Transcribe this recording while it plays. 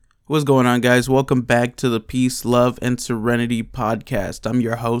What's going on, guys? Welcome back to the Peace, Love, and Serenity podcast. I'm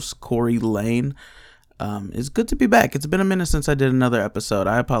your host, Corey Lane. It's good to be back. It's been a minute since I did another episode.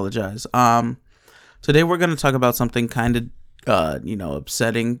 I apologize. Today we're going to talk about something kind of,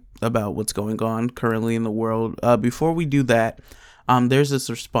 upsetting about what's going on currently in the world. Before we do that, there's this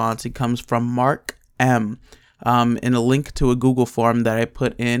response. It comes from Mark M. In a link to a Google form that I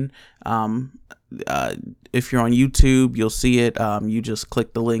put in. If you're on YouTube, you'll see it. You just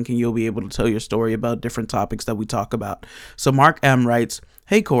click the link and you'll be able to tell your story about different topics that we talk about. So Mark M writes,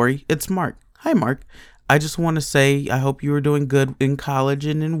 "Hey Corey, it's Mark. Hi Mark. I just want to say I hope you are doing good in college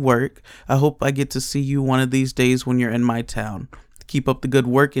and in work. I hope I get to see you one of these days when you're in my town. Keep up the good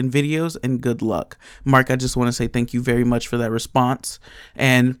work and videos and good luck." Mark, I just want to say thank you very much for that response.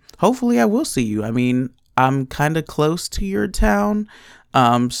 And hopefully I will see you. I mean, I'm kind of close to your town.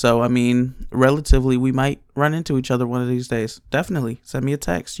 Relatively, we might run into each other one of these days. Definitely send me a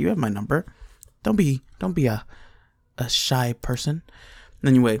text. You have my number. Don't be a shy person.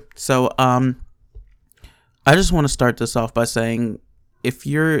 Anyway, so I just want to start this off by saying, if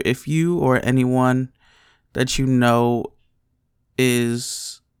you or anyone that you know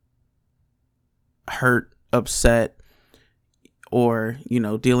is hurt, upset, or,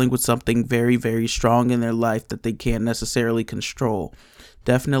 dealing with something very, very strong in their life that they can't necessarily control,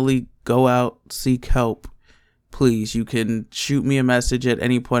 definitely go out, seek help. Please, you can shoot me a message at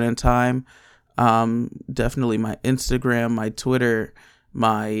any point in time. Definitely my Instagram, my Twitter,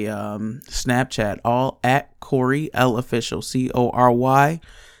 my Snapchat, all at Corey L Official, CORYLOFFICIAL,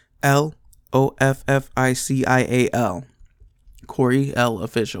 Corey L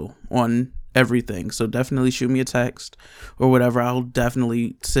Official on everything. So definitely shoot me a text or whatever. I'll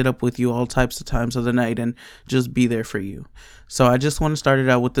definitely sit up with you all types of times of the night and just be there for you. So I just want to start it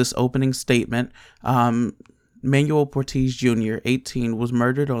out with this opening statement. Manuel Portis Jr., 18, was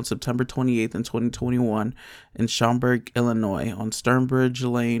murdered on September 28th in 2021 in Schaumburg, Illinois, on Sternbridge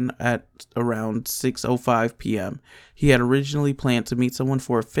Lane at around 6:05 p.m. He had originally planned to meet someone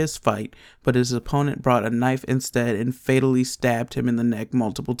for a fist fight, but his opponent brought a knife instead and fatally stabbed him in the neck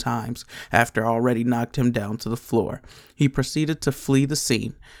multiple times after already knocked him down to the floor. He proceeded to flee the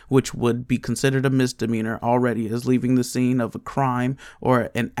scene, which would be considered a misdemeanor already, as leaving the scene of a crime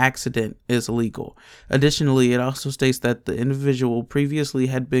or an accident is illegal. Additionally, it also states that the individual previously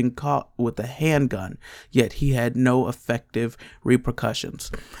had been caught with a handgun, yet he had no effective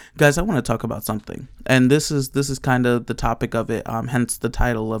repercussions. Guys, I want to talk about something, and this is kind of the topic of it, hence the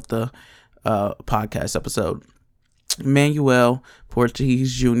title of the podcast episode. Manuel Portis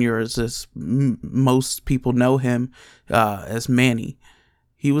Jr., as most people know him as Manny.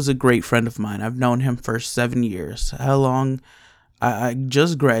 He was a great friend of mine. I've known him for 7 years. How long? I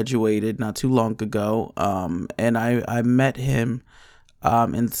just graduated not too long ago, and I met him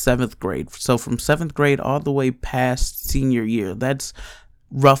in 7th grade. So from 7th grade all the way past senior year, that's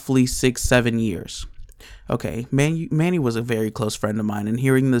roughly 6-7 years. Okay, Manny was a very close friend of mine, and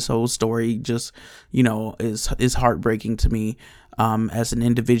hearing this whole story just, is heartbreaking to me, as an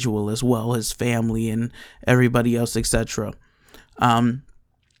individual, as well as family and everybody else, etc.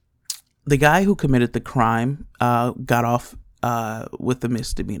 The guy who committed the crime got off with a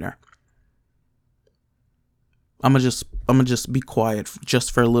misdemeanor. I'm gonna just be quiet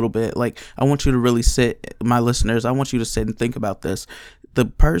just for a little bit. Like, I want you to really sit, my listeners, I want you to sit and think about this. The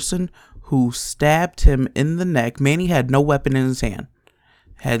person who stabbed him in the neck, Manny had no weapon in his hand,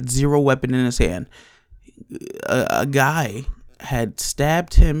 had zero weapon in his hand. A guy had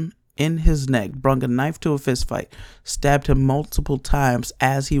stabbed him in his neck, brung a knife to a fist fight, stabbed him multiple times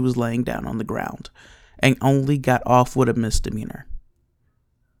as he was laying down on the ground, and only got off with a misdemeanor.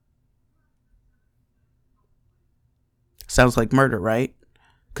 Sounds like murder, right?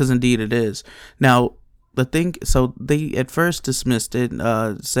 Because indeed it is. Now, so they at first dismissed it,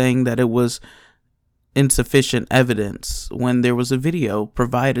 saying that it was insufficient evidence, when there was a video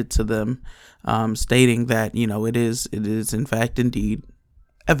provided to them, stating that, it is in fact indeed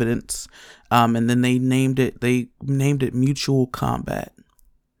evidence. And then they named it mutual combat.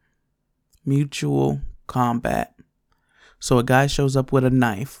 Mutual combat. So a guy shows up with a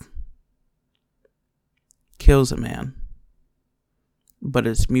knife, kills a man, but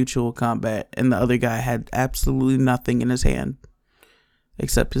it's mutual combat, and the other guy had absolutely nothing in his hand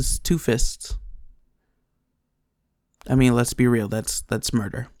except his two fists. I mean, let's be real, that's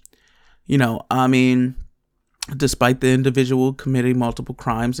murder. Despite the individual committing multiple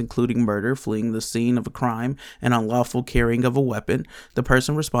crimes, including murder, fleeing the scene of a crime, and unlawful carrying of a weapon, the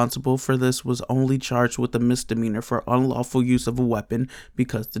person responsible for this was only charged with a misdemeanor for unlawful use of a weapon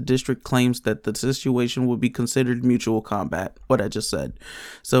because the district claims that the situation would be considered mutual combat, what I just said.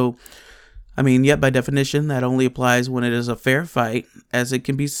 So, yet by definition, that only applies when it is a fair fight, as it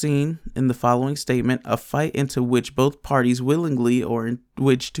can be seen in the following statement: a fight into which both parties willingly, or in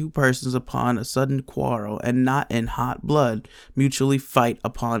which two persons upon a sudden quarrel and not in hot blood mutually fight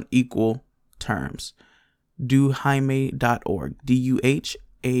upon equal terms. Duhaime.org.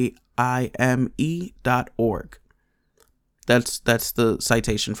 DUHAIME.org. That's the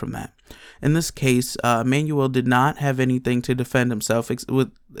citation from that. In this case, Manuel did not have anything to defend himself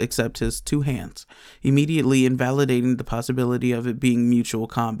except his two hands, immediately invalidating the possibility of it being mutual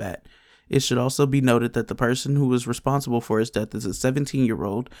combat. It should also be noted that the person who was responsible for his death is a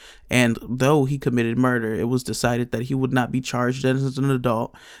 17-year-old, and though he committed murder, it was decided that he would not be charged as an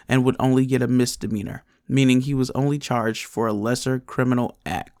adult and would only get a misdemeanor, meaning he was only charged for a lesser criminal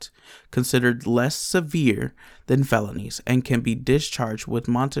act, considered less severe than felonies, and can be discharged with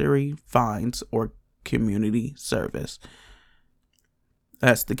monetary fines or community service.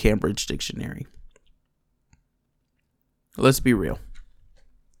 That's the Cambridge Dictionary. Let's be real.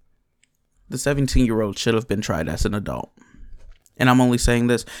 The 17-year-old should have been tried as an adult. And I'm only saying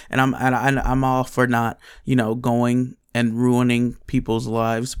this, and I'm all for not, going and ruining people's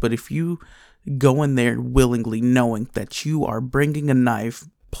lives, but if you go in there willingly knowing that you are bringing a knife,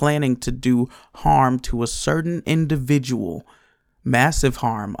 planning to do harm to a certain individual, massive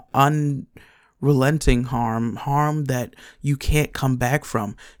harm, unrelenting harm that you can't come back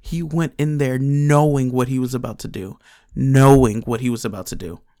from. He went in there knowing what he was about to do.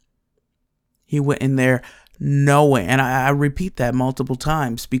 He went in there knowing, and I repeat that multiple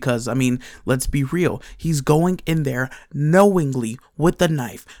times because, let's be real. He's going in there knowingly with the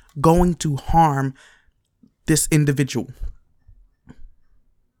knife, going to harm this individual.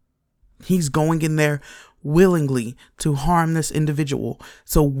 He's going in there willingly to harm this individual.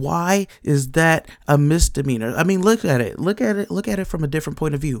 So why is that a misdemeanor? Look at it from a different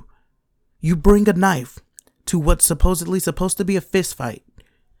point of view. You bring a knife to what's supposedly supposed to be a fist fight.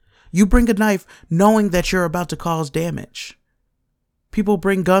 You bring a knife knowing that you're about to cause damage. People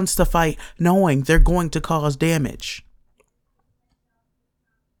bring guns to fight knowing they're going to cause damage.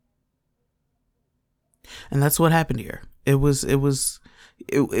 And that's what happened here. This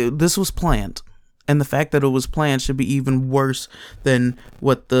was planned. And the fact that it was planned should be even worse than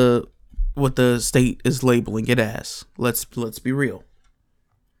what the state is labeling it as. Let's be real.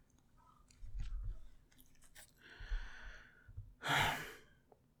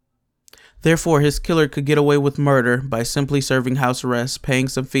 Therefore, his killer could get away with murder by simply serving house arrest, paying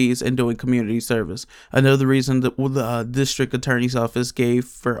some fees, and doing community service. Another reason that the district attorney's office gave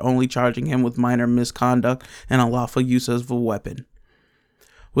for only charging him with minor misconduct and unlawful use of a weapon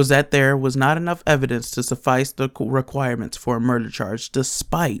was that there was not enough evidence to suffice the requirements for a murder charge,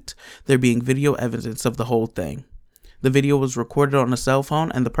 despite there being video evidence of the whole thing. The video was recorded on a cell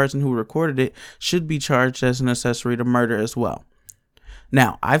phone, and the person who recorded it should be charged as an accessory to murder as well.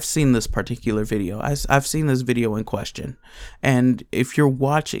 Now, I've seen this particular video. I've seen this video in question. And if you're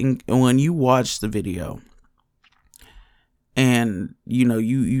watching, when you watch the video and,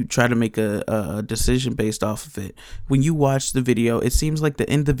 you try to make a decision based off of it, when you watch the video, it seems like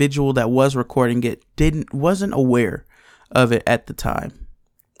the individual that was recording it wasn't aware of it at the time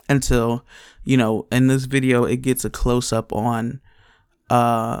until, in this video, it gets a close up on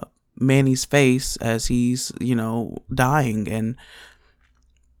Manny's face as he's, dying, and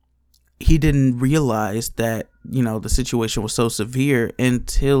he didn't realize that, the situation was so severe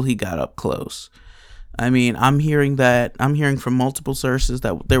until he got up close. I'm hearing from multiple sources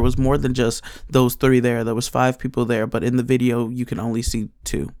that there was more than just those three there. There was 5 people there, but in the video, you can only see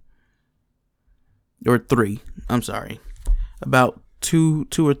 2. Or 3. I'm sorry. About two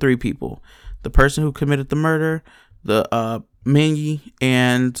or 3 people. The person who committed the murder, the Manny,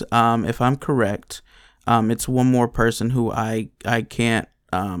 and if I'm correct, it's one more person who I can't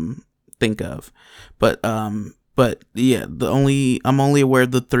think of, but yeah, I'm only aware of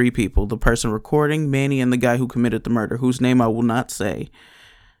the 3 people: the person recording, Manny, and the guy who committed the murder, whose name I will not say,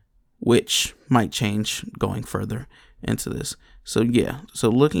 which might change going further into this. So yeah, so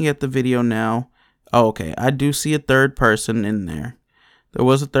looking at the video now, okay, I do see a third person in there. There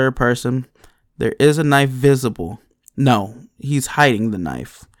was a third person. There is a knife visible. No, he's hiding the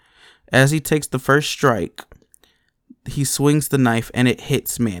knife. As he takes the first strike, he swings the knife and it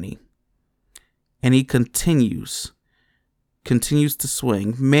hits Manny. And he continues to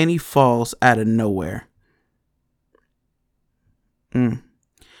swing. Manny falls out of nowhere. And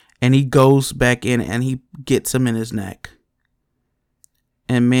he goes back in and he gets him in his neck.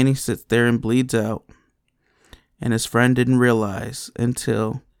 And Manny sits there and bleeds out. And his friend didn't realize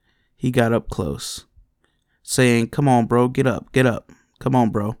until he got up close, saying, "Come on, bro, get up, get up. Come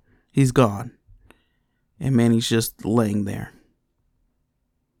on, bro. He's gone." And Manny's just laying there,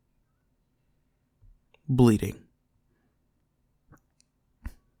 bleeding.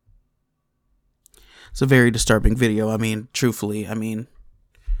 It's a very disturbing video. I mean, truthfully,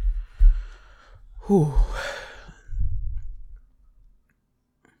 whew.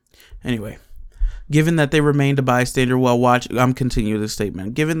 Anyway, given that they remained a bystander while watching, I'm continuing the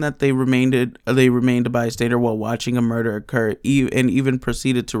statement. Given that they remained a bystander while watching a murder occur, and even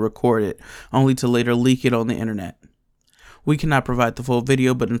proceeded to record it, only to later leak it on the internet. We cannot provide the full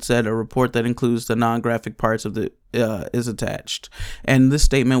video, but instead a report that includes the non-graphic parts of the is attached. And this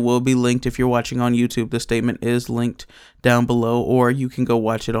statement will be linked if you're watching on YouTube. The statement is linked down below, or you can go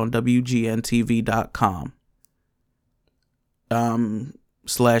watch it on WGNTV.com.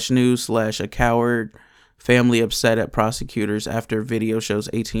 /news/a coward family upset at prosecutors after video shows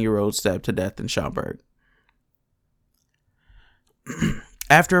 18-year-old stabbed to death in Schaumburg.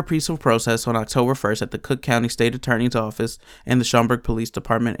 After a peaceful protest on October 1st at the Cook County State Attorney's Office and the Schaumburg Police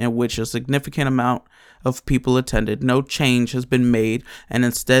Department, in which a significant amount of people attended, no change has been made, and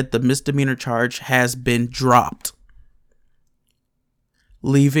instead the misdemeanor charge has been dropped,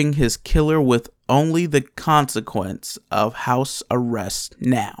 leaving his killer with only the consequence of house arrest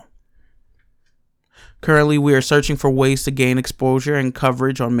now. Currently, we are searching for ways to gain exposure and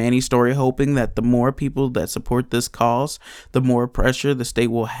coverage on Manny's story, hoping that the more people that support this cause, the more pressure the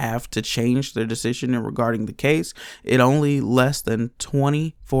state will have to change their decision regarding the case. In only less than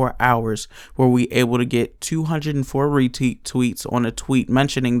 24 hours were we able to get 204 retweets on a tweet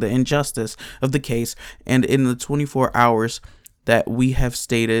mentioning the injustice of the case, and in the 24 hours that we have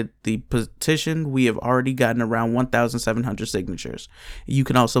stated the petition, we have already gotten around 1,700 signatures. You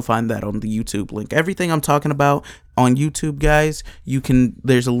can also find that on the YouTube link. Everything I'm talking about on YouTube, guys,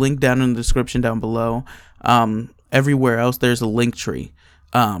 there's a link down in the description down below. Everywhere else, there's a link tree.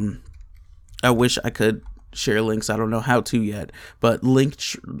 I wish I could share links. I don't know how to yet, but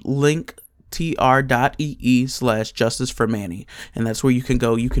linktr.ee/justice for Manny. And that's where you can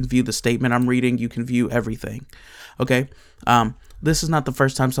go. You can view the statement I'm reading. You can view everything. Okay. This is not the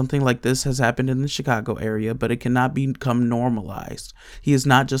first time something like this has happened in the Chicago area, but it cannot become normalized. He is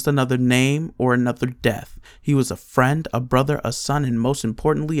not just another name or another death. He was a friend, a brother, a son, and most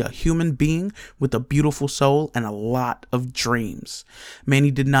importantly, a human being with a beautiful soul and a lot of dreams. Manny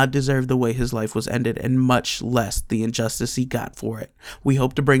did not deserve the way his life was ended, and much less the injustice he got for it. We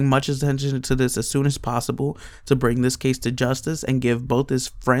hope to bring much attention to this as soon as possible to bring this case to justice and give both his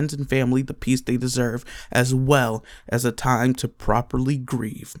friends and family the peace they deserve, as well as a time to properly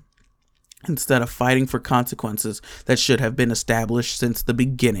grieve, instead of fighting for consequences that should have been established since the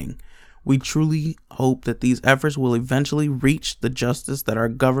beginning. We truly hope that these efforts will eventually reach the justice that our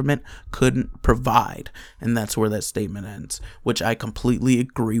government couldn't provide. And that's where that statement ends, which I completely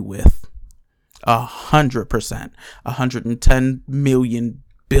agree with. 100%. 110 million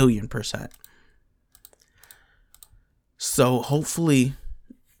billion %. So hopefully,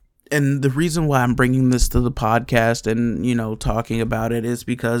 and the reason why I'm bringing this to the podcast and, talking about it is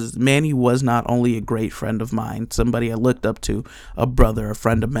because Manny was not only a great friend of mine, somebody I looked up to, a brother, a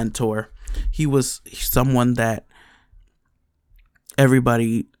friend, a mentor. He was someone that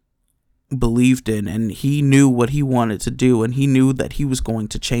everybody believed in, and he knew what he wanted to do, and he knew that he was going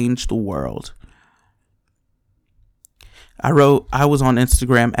to change the world. I was on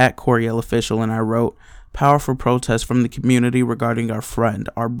Instagram at Coriel Official, and I wrote, "Powerful protest from the community regarding our friend,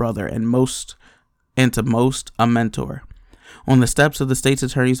 our brother, and to most, a mentor. On the steps of the state's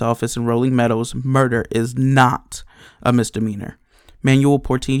attorney's office in Rolling Meadows, murder is not a misdemeanor. Manuel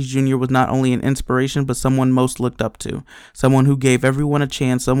Portis Jr. was not only an inspiration, but someone most looked up to. Someone who gave everyone a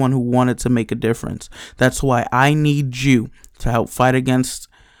chance, someone who wanted to make a difference. That's why I need you to help fight against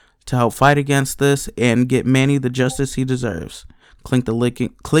this and get Manny the justice he deserves. Click the link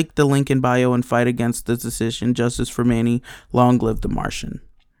in bio and fight against this decision. Justice for Manny. Long live the Martian."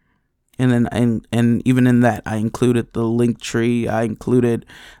 And then, and even in that, I included the link tree. I included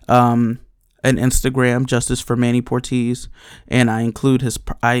an Instagram, Justice for Manny Portis, and I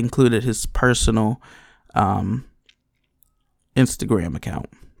included his personal Instagram account.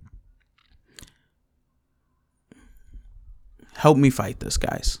 Help me fight this,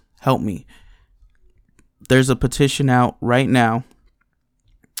 guys. Help me. There's a petition out right now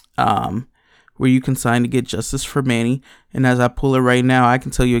where you can sign to get Justice for Manny. And as I pull it right now, I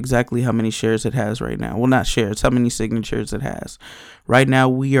can tell you exactly how many shares it has right now. Well, not shares, how many signatures it has. Right now,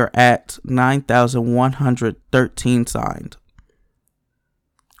 we are at 9,113 signed.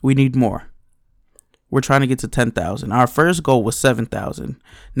 We need more. We're trying to get to 10,000. Our first goal was 7,000.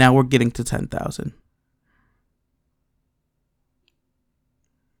 Now we're getting to 10,000.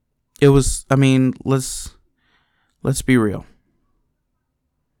 It was, I mean, let's be real.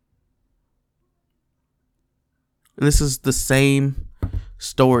 This is the same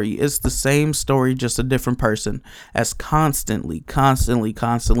story. It's the same story, just a different person. As constantly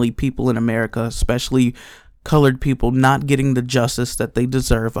people in America, especially colored people, not getting the justice that they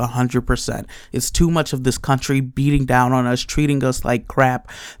deserve 100%. It's too much of this country beating down on us, treating us like crap,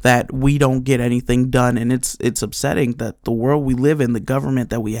 that we don't get anything done. And it's upsetting that the world we live in, the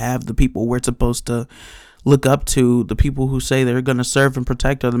government that we have, the people we're supposed to look up to, the people who say they're going to serve and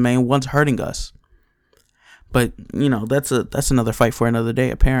protect, are the main ones hurting us. But, you know, that's another fight for another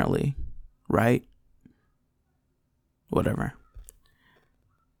day, apparently. Right? Whatever.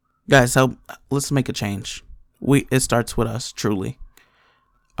 Guys, let's make a change. It starts with us, truly.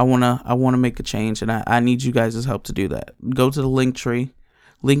 I wanna make a change, and I need you guys' help to do that. Go to the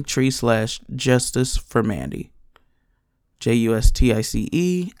linktree/Justice for Mandy.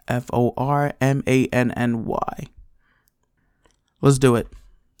 JUSTICEFORMANNY. Let's do it.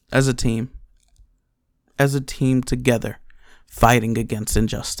 As a team. As a team together, fighting against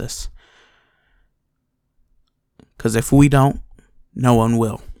injustice. Because if we don't, no one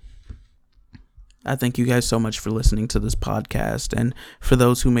will. I thank you guys so much for listening to this podcast. And for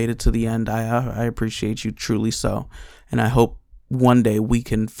those who made it to the end, I appreciate you truly so. And I hope one day we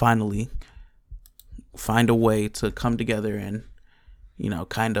can finally find a way to come together and, you know,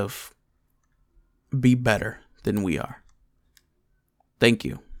 kind of be better than we are. Thank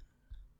you.